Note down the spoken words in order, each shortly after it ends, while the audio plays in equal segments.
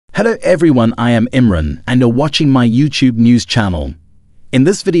Hello everyone, I am Imran and you're watching my YouTube news channel. In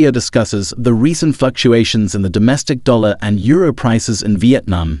this video discusses the recent fluctuations in the domestic dollar and euro prices in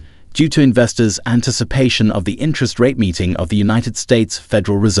Vietnam due to investors' anticipation of the interest rate meeting of the United States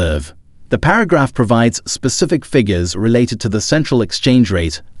Federal Reserve. The paragraph provides specific figures related to the central exchange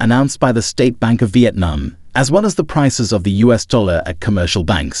rate announced by the State Bank of Vietnam, as well as the prices of the US dollar at commercial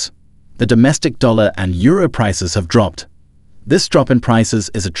banks. The domestic dollar and euro prices have dropped. This drop in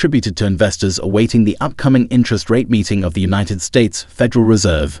prices is attributed to investors awaiting the upcoming interest rate meeting of the United States Federal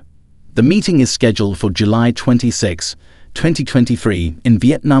Reserve. The meeting is scheduled for July 26, 2023 in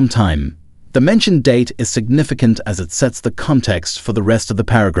Vietnam time. The mentioned date is significant as it sets the context for the rest of the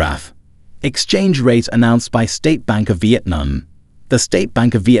paragraph. Exchange rate announced by State Bank of Vietnam. The State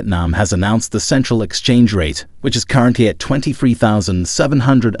Bank of Vietnam has announced the central exchange rate, which is currently at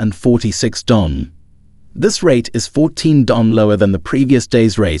 23,746 Dong. This rate is 14 Dong lower than the previous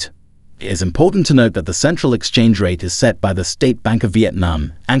day's rate. It is important to note that the central exchange rate is set by the State Bank of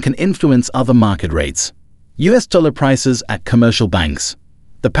Vietnam and can influence other market rates. US dollar prices at commercial banks.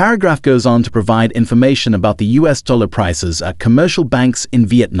 The paragraph goes on to provide information about the US dollar prices at commercial banks in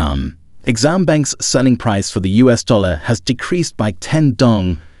Vietnam. Exim Bank's selling price for the US dollar has decreased by 10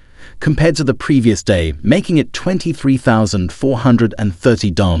 Dong compared to the previous day, making it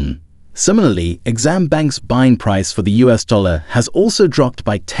 23,430 Dong. Similarly, Exim Bank's buying price for the US dollar has also dropped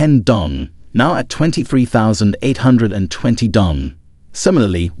by 10 Dong, now at 23,820 Dong.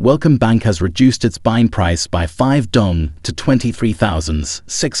 Similarly, Welcome Bank has reduced its buying price by 5 Dong to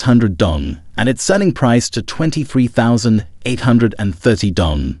 23,600 Dong, and its selling price to 23,830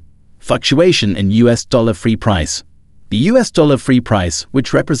 Dong. Fluctuation in US dollar free price. The US dollar free price,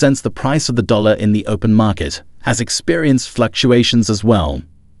 which represents the price of the dollar in the open market, has experienced fluctuations as well.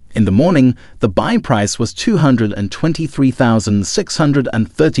 In the morning, the buying price was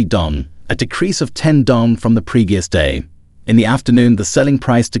 223,630 Dong, a decrease of 10 Dong from the previous day. In the afternoon, the selling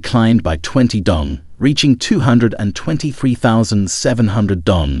price declined by 20 Dong, reaching 223,700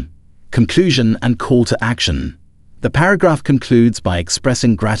 Dong. Conclusion and call to action. The paragraph concludes by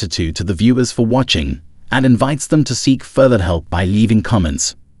expressing gratitude to the viewers for watching and invites them to seek further help by leaving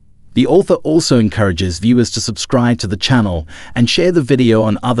comments. The author also encourages viewers to subscribe to the channel and share the video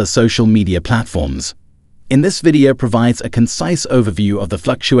on other social media platforms. In this video provides a concise overview of the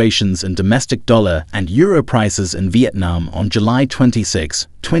fluctuations in domestic dollar and euro prices in Vietnam on July 26,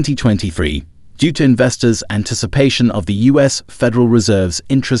 2023, due to investors' anticipation of the US Federal Reserve's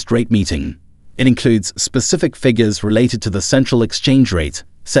interest rate meeting. It includes specific figures related to the central exchange rate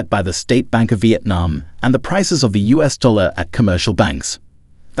set by the State Bank of Vietnam and the prices of the US dollar at commercial banks.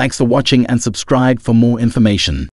 Thanks for watching and subscribe for more information.